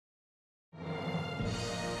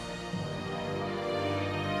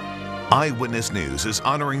Eyewitness News is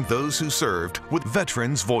honoring those who served with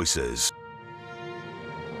Veterans Voices.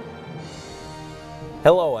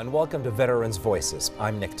 Hello and welcome to Veterans Voices.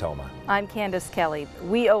 I'm Nick Toma. I'm Candace Kelly.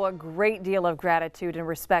 We owe a great deal of gratitude and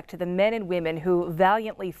respect to the men and women who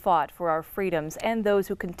valiantly fought for our freedoms and those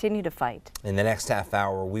who continue to fight. In the next half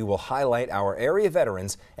hour, we will highlight our area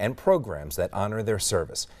veterans and programs that honor their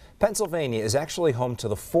service. Pennsylvania is actually home to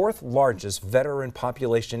the fourth largest veteran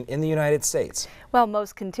population in the United States. While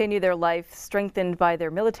most continue their life strengthened by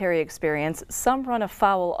their military experience, some run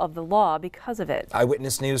afoul of the law because of it.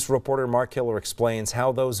 Eyewitness News reporter Mark Hiller explains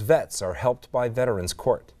how those vets are helped by Veterans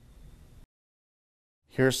Court.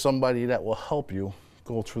 Here's somebody that will help you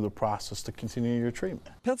go through the process to continue your treatment.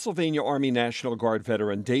 Pennsylvania Army National Guard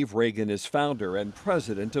veteran Dave Reagan is founder and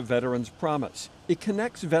president of Veterans Promise. It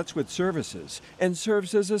connects vets with services and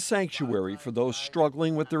serves as a sanctuary for those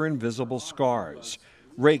struggling with their invisible scars.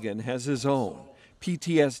 Reagan has his own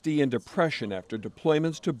PTSD and depression after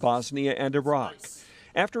deployments to Bosnia and Iraq.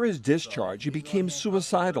 After his discharge, he became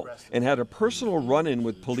suicidal and had a personal run-in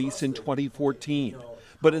with police in 2014.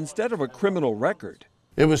 But instead of a criminal record,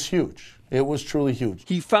 it was huge. It was truly huge.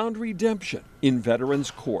 He found redemption in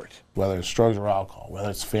Veterans Court. Whether it's drugs or alcohol, whether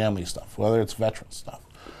it's family stuff, whether it's veteran stuff,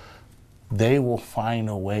 they will find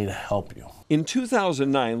a way to help you. In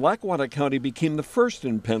 2009, Lackawanna County became the first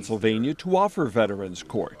in Pennsylvania to offer Veterans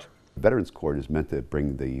Court. Veterans Court is meant to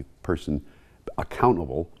bring the person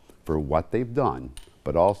accountable for what they've done,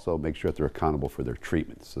 but also make sure that they're accountable for their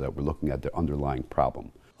treatment, so that we're looking at the underlying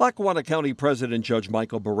problem. Lackawanna County President Judge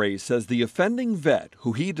Michael Beret says the offending vet,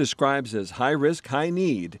 who he describes as high risk, high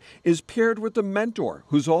need, is paired with a mentor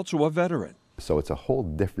who's also a veteran. So it's a whole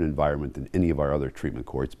different environment than any of our other treatment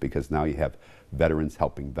courts, because now you have veterans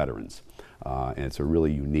helping veterans. And it's a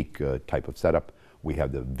really unique type of setup. We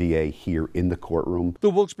have the VA here in the courtroom. The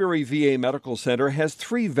Wilkes-Barre VA Medical Center has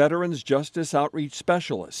 3 Veterans Justice Outreach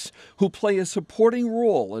Specialists who play a supporting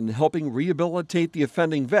role in helping rehabilitate the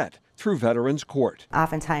offending vet through Veterans Court.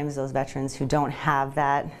 Oftentimes those veterans who don't have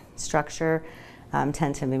that structure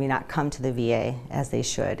tend to maybe not come to the VA as they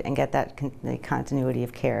should and get that the continuity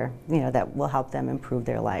of care, that will help them improve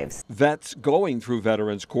their lives. Vets going through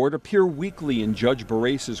Veterans Court appear weekly in Judge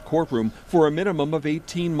Berese's courtroom for a minimum of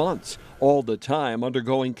 18 months, all the time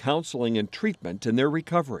undergoing counseling and treatment in their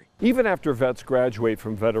recovery. Even after vets graduate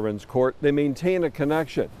from Veterans Court, they maintain a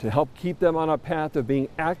connection to help keep them on a path of being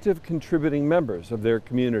active, contributing members of their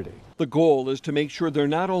community. The goal is to make sure they're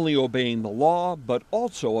not only obeying the law, but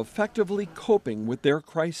also effectively coping with their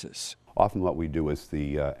crisis. Often what we do is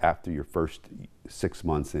after your first 6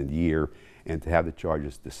 months and year, and to have the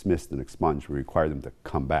charges dismissed and expunged, we require them to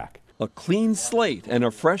come back. A clean slate and a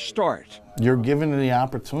fresh start. You're given the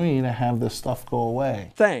opportunity to have this stuff go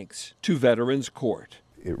away. Thanks to Veterans Court.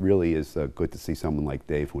 It really is good to see someone like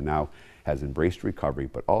Dave, who now has embraced recovery,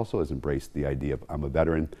 but also has embraced the idea of, I'm a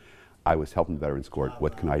veteran, I was helping Veterans Court,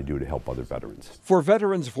 what can I do to help other veterans? For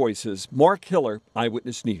Veterans Voices, Mark Hiller,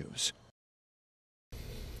 Eyewitness News.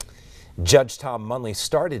 Judge Tom Munley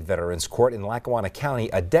started Veterans Court in Lackawanna County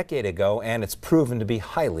a decade ago, and it's proven to be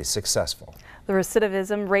highly successful. The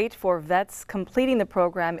recidivism rate for vets completing the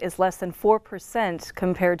program is less than 4%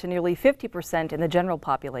 compared to nearly 50% in the general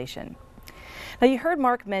population. Now, you heard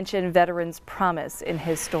Mark mention Veterans Promise in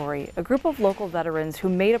his story, a group of local veterans who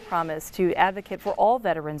made a promise to advocate for all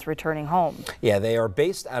veterans returning home. Yeah, they are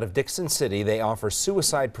based out of Dixon City. They offer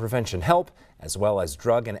suicide prevention help as well as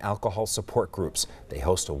drug and alcohol support groups. They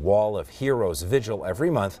host a Wall of Heroes vigil every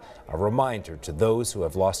month, a reminder to those who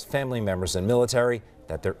have lost family members in military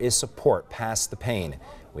that there is support past the pain.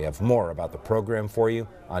 We have more about the program for you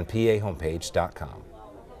on PAHomepage.com.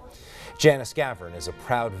 Janice Gavern is a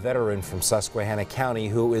proud veteran from Susquehanna County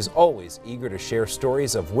who is always eager to share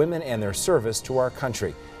stories of women and their service to our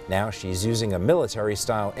country. Now she's using a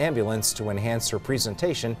military-style ambulance to enhance her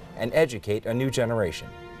presentation and educate a new generation.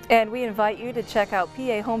 And we invite you to check out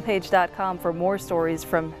PAHomepage.com for more stories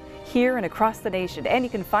from here and across the nation, and you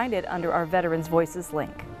can find it under our Veterans Voices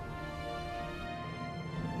link.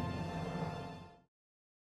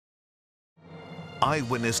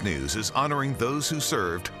 Eyewitness News is honoring those who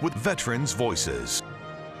served with Veterans Voices.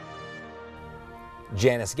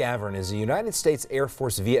 Janice Gavern is a United States Air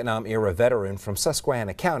Force Vietnam-era veteran from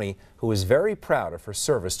Susquehanna County who is very proud of her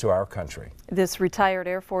service to our country. This retired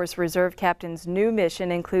Air Force Reserve captain's new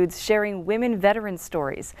mission includes sharing women veteran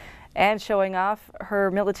stories and showing off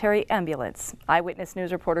her military ambulance. Eyewitness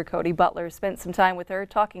News reporter Cody Butler spent some time with her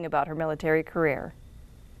talking about her military career.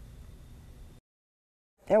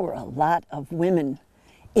 There were a lot of women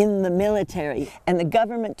in the military, and the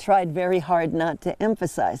government tried very hard not to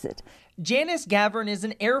emphasize it. Janice Gavern is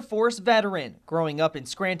an Air Force veteran. Growing up in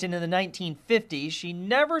Scranton in the 1950s, she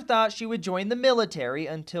never thought she would join the military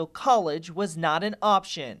until college was not an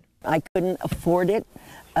option. I couldn't afford it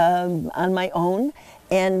on my own,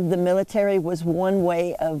 and the military was one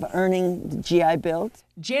way of earning the GI Bill.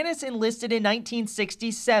 Janice enlisted in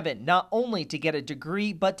 1967, not only to get a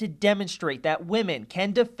degree, but to demonstrate that women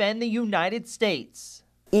can defend the United States.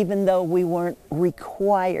 Even though we weren't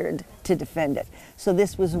required to defend it. So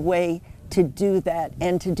this was a way to do that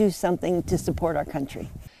and to do something to support our country.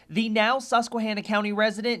 The now Susquehanna County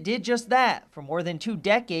resident did just that for more than 2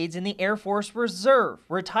 decades in the Air Force Reserve,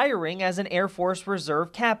 retiring as an Air Force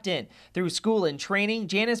Reserve captain. Through school and training,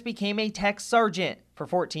 Janice became a tech sergeant. For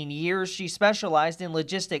 14 years, she specialized in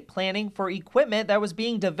logistic planning for equipment that was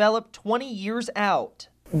being developed 20 years out.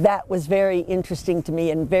 That was very interesting to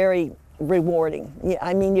me and very rewarding.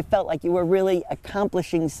 I mean, you felt like you were really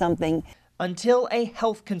accomplishing something. Until a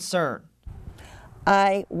health concern.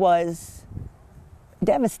 I was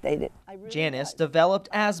devastated. Janice developed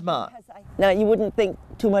asthma. Now, you wouldn't think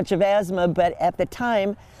too much of asthma, but at the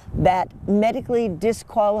time, that medically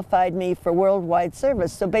disqualified me for worldwide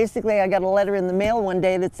service. So basically, I got a letter in the mail one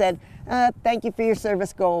day that said, thank you for your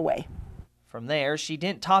service, go away. From there, she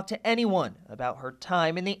didn't talk to anyone about her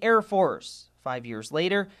time in the Air Force. 5 years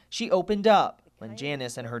later, she opened up when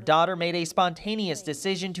Janice and her daughter made a spontaneous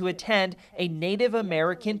decision to attend a Native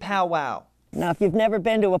American powwow. Now, if you've never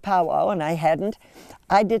been to a powwow, and I hadn't,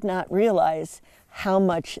 I did not realize how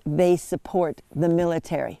much they support the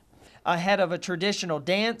military. Ahead of a traditional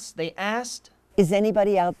dance, they asked, is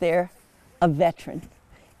anybody out there a veteran?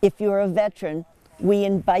 If you're a veteran, we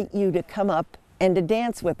invite you to come up and to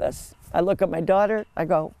dance with us. I look at my daughter, I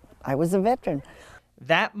go, I was a veteran.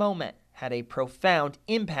 That moment had a profound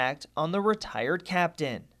impact on the retired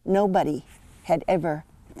captain. Nobody had ever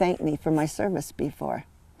thanked me for my service before.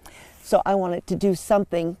 So I wanted to do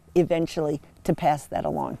something eventually to pass that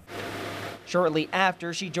along. Shortly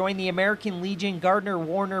after, she joined the American Legion Gardner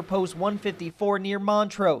Warner Post 154 near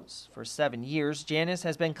Montrose. For 7 years, Janice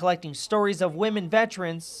has been collecting stories of women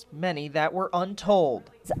veterans, many that were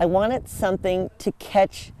untold. I wanted something to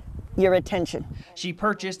catch your attention. She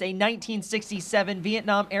purchased a 1967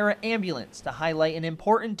 Vietnam-era ambulance to highlight an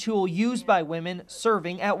important tool used by women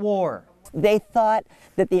serving at war. They thought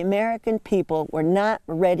that the American people were not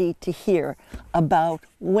ready to hear about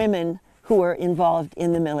women who were involved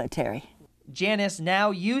in the military. Janice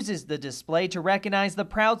now uses the display to recognize the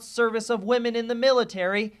proud service of women in the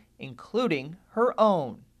military, including her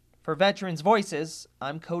own. For Veterans Voices,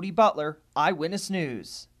 I'm Cody Butler, Eyewitness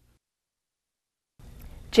News.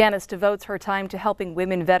 Janice devotes her time to helping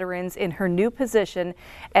women veterans in her new position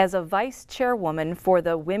as a vice chairwoman for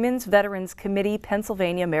the Women's Veterans Committee,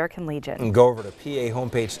 Pennsylvania American Legion. Go over to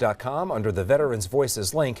PAHomepage.com under the Veterans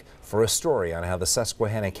Voices link for a story on how the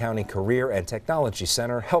Susquehanna County Career and Technology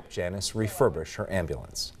Center helped Janice refurbish her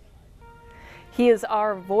ambulance. He is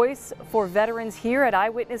our voice for veterans here at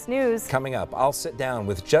Eyewitness News. Coming up, I'll sit down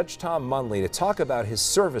with Judge Tom Munley to talk about his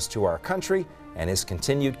service to our country and his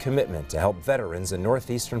continued commitment to help veterans in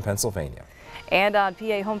northeastern Pennsylvania. And on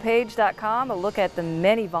PAHomepage.com, a look at the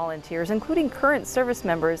many volunteers, including current service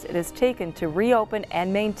members, it has taken to reopen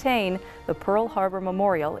and maintain the Pearl Harbor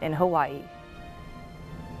Memorial in Hawaii.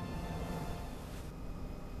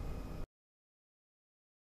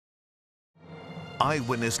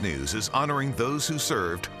 Eyewitness News is honoring those who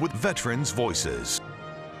served with Veterans Voices.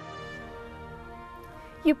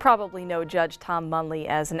 You probably know Judge Tom Munley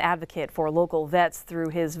as an advocate for local vets through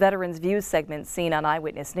his Veterans Views segment seen on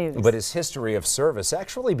Eyewitness News. But his history of service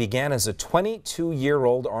actually began as a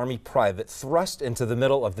 22-year-old Army private thrust into the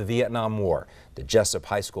middle of the Vietnam War. The Jessup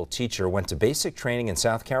High School teacher went to basic training in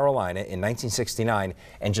South Carolina in 1969,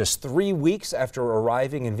 and just 3 weeks after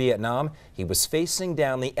arriving in Vietnam, he was facing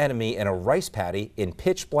down the enemy in a rice paddy in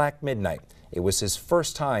pitch black midnight. It was his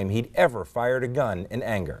first time he'd ever fired a gun in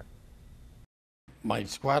anger. My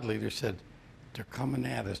squad leader said, they're coming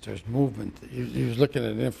at us, there's movement. He was looking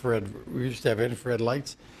at infrared, we used to have infrared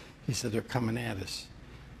lights. He said, they're coming at us.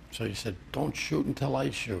 So he said, don't shoot until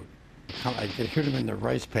I shoot. I could hear them in the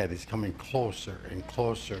rice paddies coming closer and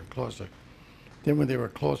closer and closer. Then when they were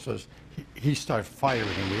close to us, he started firing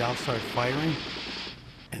and we all started firing.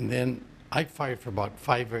 And then I fired for about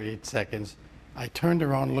 5 or 8 seconds. I turned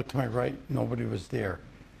around, looked to my right, nobody was there.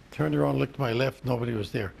 Turned around, looked to my left, nobody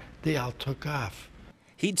was there. They all took off.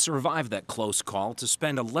 He'd survived that close call to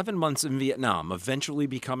spend 11 months in Vietnam, eventually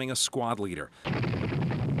becoming a squad leader.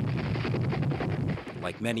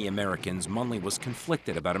 Like many Americans, Munley was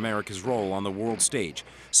conflicted about America's role on the world stage,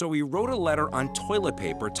 so he wrote a letter on toilet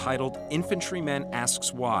paper titled "Infantryman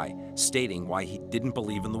Asks Why," stating why he didn't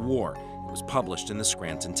believe in the war. It was published in the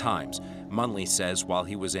Scranton Times. Munley says while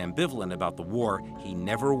he was ambivalent about the war, he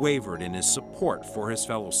never wavered in his support for his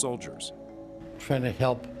fellow soldiers. Trying to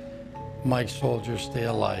help my soldiers stay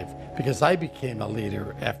alive, because I became a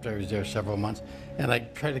leader after I was there several months, and I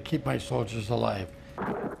try to keep my soldiers alive.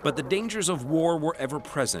 But the dangers of war were ever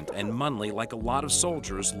present, and Munley, like a lot of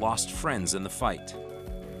soldiers, lost friends in the fight.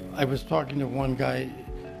 I was talking to one guy,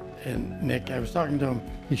 and Nick, I was talking to him,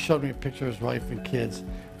 he showed me a picture of his wife and kids.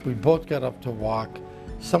 We both got up to walk.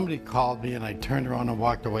 Somebody called me and I turned around and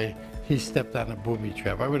walked away. He stepped on a booby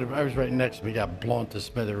trap. I was right next to him, he got blown to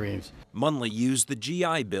smithereens. Munley used the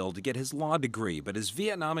GI Bill to get his law degree, but his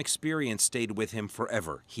Vietnam experience stayed with him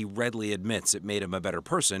forever. He readily admits it made him a better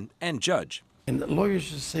person and judge. And the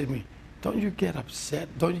lawyers just say to me, don't you get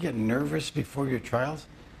upset? Don't you get nervous before your trials?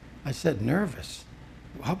 I said, nervous?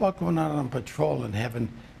 How about going out on patrol and having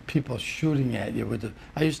people shooting at you with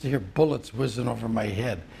I used to hear bullets whizzing over my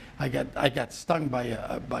head. I got stung by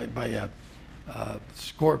a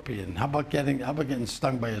scorpion. How about getting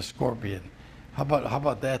stung by a scorpion? How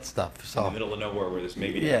about that stuff? So, in the middle of nowhere where this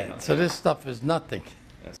maybe so this stuff is nothing.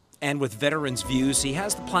 And with Veterans Views, he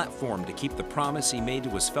has the platform to keep the promise he made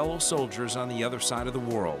to his fellow soldiers on the other side of the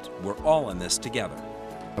world. We're all in this together.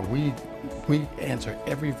 We answer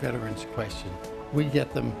every veteran's question. We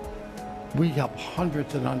get them. We help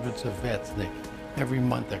hundreds and hundreds of vets, Nick, every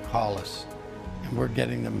month that call us. And we're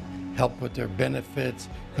getting them help with their benefits,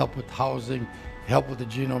 help with housing, help with the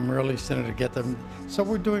Gino Murley Center to get them. So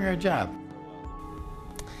we're doing our job.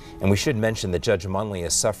 And we should mention that Judge Munley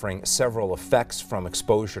is suffering several effects from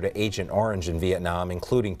exposure to Agent Orange in Vietnam,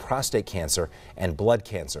 including prostate cancer and blood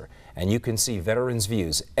cancer. And you can see Veterans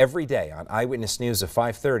Views every day on Eyewitness News at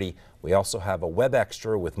 5:30. We also have a web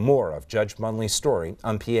extra with more of Judge Munley's story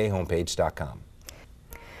on PAHomepage.com.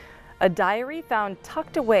 A diary found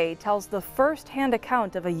tucked away tells the first-hand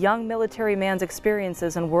account of a young military man's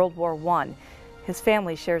experiences in World War I. His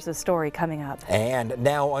family shares the story coming up. And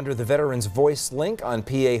now under the Veterans Voice link on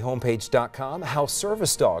PAHomepage.com, how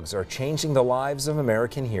service dogs are changing the lives of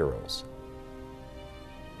American heroes.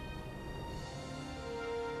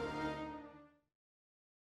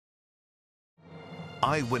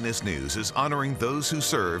 Eyewitness News is honoring those who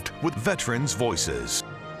served with Veterans Voices.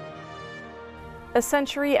 A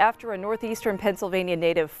century after a northeastern Pennsylvania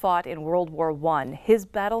native fought in World War I, his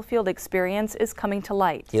battlefield experience is coming to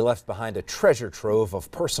light. He left behind a treasure trove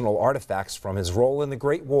of personal artifacts from his role in the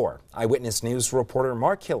Great War. Eyewitness News reporter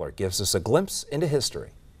Mark Hiller gives us a glimpse into history.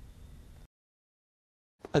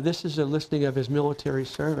 This is a listing of his military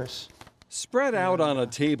service. Spread out on a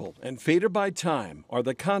table and faded by time are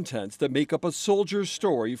the contents that make up a soldier's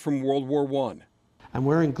story from World War I. I'm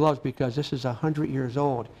wearing gloves because this is 100 years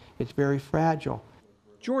old. It's very fragile.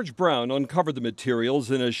 George Brown uncovered the materials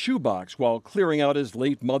in a shoebox while clearing out his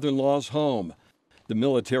late mother-in-law's home. The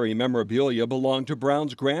military memorabilia belonged to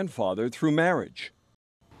Brown's grandfather through marriage.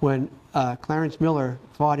 When Clarence Miller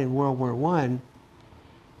fought in World War I,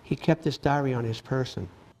 he kept this diary on his person.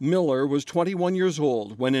 Miller was 21 years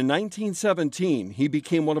old when in 1917 he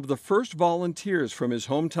became one of the first volunteers from his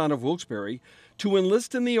hometown of Wilkes-Barre to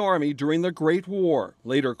enlist in the Army during the Great War,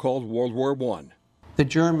 later called World War I. The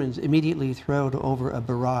Germans immediately throwed over a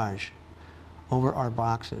barrage over our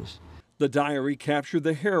boxes. The diary captured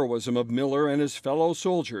the heroism of Miller and his fellow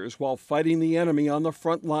soldiers while fighting the enemy on the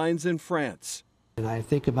front lines in France. And I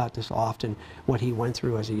think about this often, what he went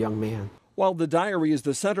through as a young man. While the diary is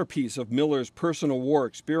the centerpiece of Miller's personal war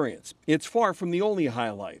experience, it's far from the only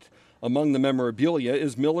highlight. Among the memorabilia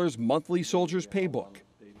is Miller's monthly soldier's paybook.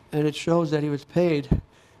 And it shows that he was paid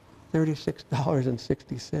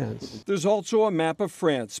 $36.60. There's also a map of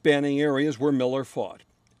France spanning areas where Miller fought.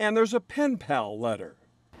 And there's a pen pal letter.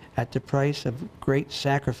 At the price of great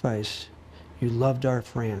sacrifice, you loved our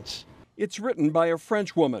France. It's written by a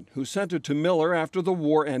French woman who sent it to Miller after the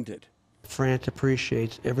war ended. France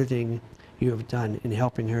appreciates everything you have done in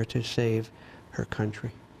helping her to save her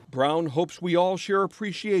country. Brown hopes we all share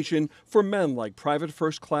appreciation for men like Private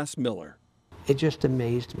First Class Miller. It just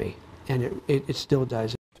amazed me, and it still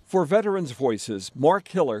does. For Veterans Voices, Mark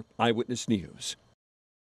Hiller, Eyewitness News.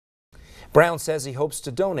 Brown says he hopes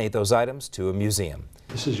to donate those items to a museum.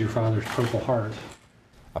 This is your father's Purple Heart.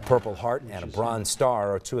 A Purple Heart and a Bronze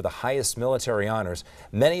Star are two of the highest military honors.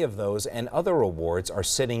 Many of those and other awards are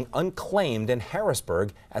sitting unclaimed in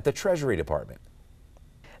Harrisburg at the Treasury Department.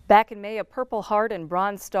 Back in May, a Purple Heart and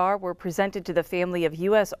Bronze Star were presented to the family of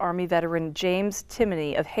U.S. Army veteran James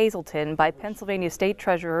Timoney of Hazleton by Pennsylvania State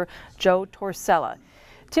Treasurer Joe Torsella.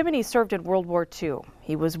 Timoney served in World War II.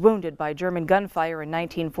 He was wounded by German gunfire in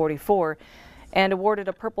 1944 and awarded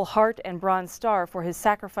a Purple Heart and Bronze Star for his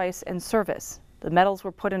sacrifice and service. The medals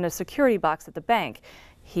were put in a security box at the bank.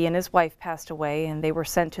 He and his wife passed away, and they were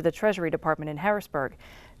sent to the Treasury Department in Harrisburg.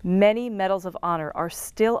 Many medals of honor are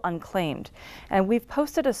still unclaimed, and we've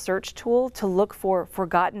posted a search tool to look for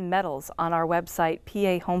forgotten medals on our website,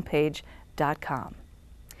 PAHomepage.com.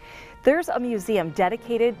 There's a museum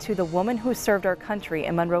dedicated to the woman who served our country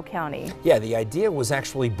in Monroe County. Yeah, the idea was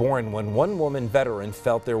actually born when one woman veteran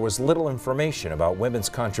felt there was little information about women's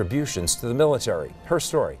contributions to the military. Her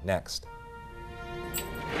story next.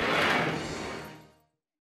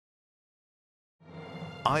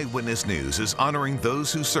 Eyewitness News is honoring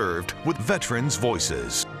those who served with Veterans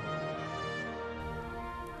Voices.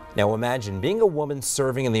 Now imagine being a woman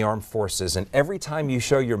serving in the armed forces, and every time you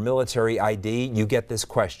show your military ID, you get this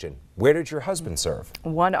question: where did your husband serve?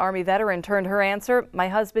 One Army veteran turned her answer, "My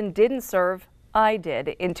husband didn't serve, I did,"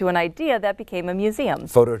 into an idea that became a museum.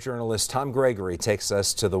 Photojournalist Tom Gregory takes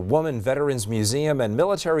us to the Woman Veterans Museum and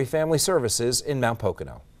Military Family Services in Mount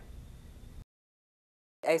Pocono.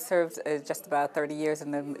 I served just about 30 years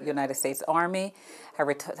in the United States Army. I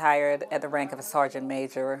retired at the rank of a sergeant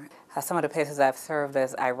major. Some of the places I've served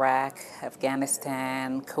is Iraq,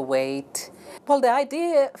 Afghanistan, Kuwait. Well, the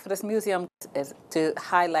idea for this museum is to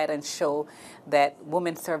highlight and show that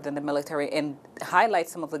women served in the military and highlight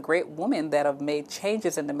some of the great women that have made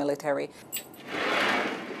changes in the military.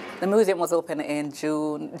 The museum was open in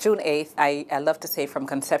June 8th. I love to say from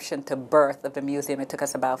conception to birth of the museum, it took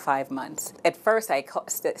us about 5 months. At first, I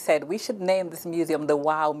said we should name this museum the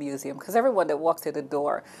Wow Museum, because everyone that walks through the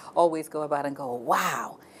door always go about and go,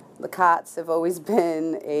 wow. The cots have always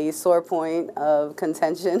been a sore point of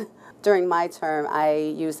contention. During my term, I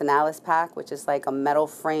used an Alice pack, which is like a metal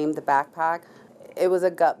framed backpack. It was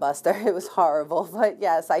a gut buster. It was horrible. But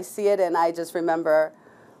yes, I see it and I just remember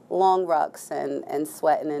long rucks and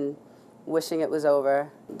sweating and wishing it was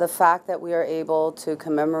over. The fact that we are able to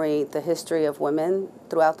commemorate the history of women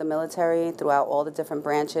throughout the military, throughout all the different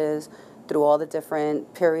branches, through all the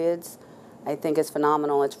different periods, I think is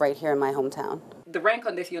phenomenal. It's right here in my hometown. The rank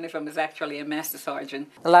on this uniform is actually a master sergeant.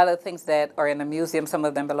 A lot of the things that are in the museum, some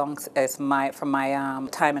of them belong from my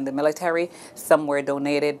time in the military. Some were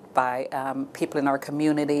donated by people in our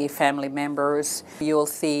community, family members. You'll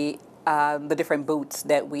see the different booths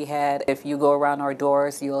that we had. If you go around our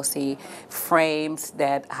doors, you'll see frames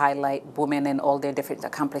that highlight women and all their different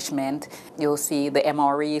accomplishments. You'll see the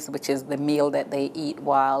MREs, which is the meal that they eat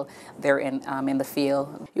while they're in the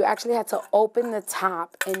field. You actually had to open the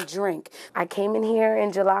top and drink. I came in here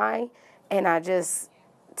in July and I just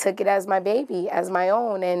took it as my baby, as my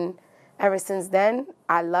own, and ever since then,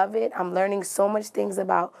 I love it. I'm learning so much things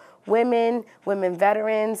about women, women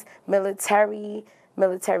veterans, military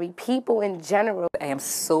people in general. I am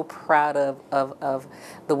so proud of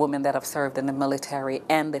the women that have served in the military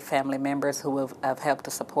and the family members who have helped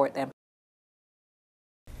to support them.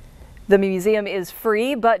 The museum is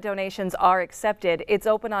free, but donations are accepted. It's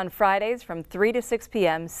open on Fridays from 3 to 6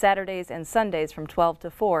 p.m., Saturdays and Sundays from 12 to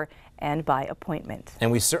 4, and by appointment.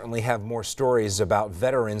 And we certainly have more stories about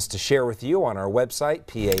veterans to share with you on our website,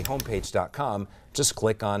 PAHomepage.com. Just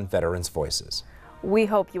click on Veterans Voices. We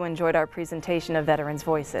hope you enjoyed our presentation of Veterans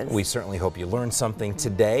Voices. We certainly hope you learned something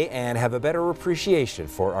today and have a better appreciation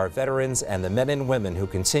for our veterans and the men and women who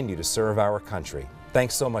continue to serve our country.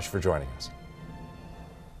 Thanks so much for joining us.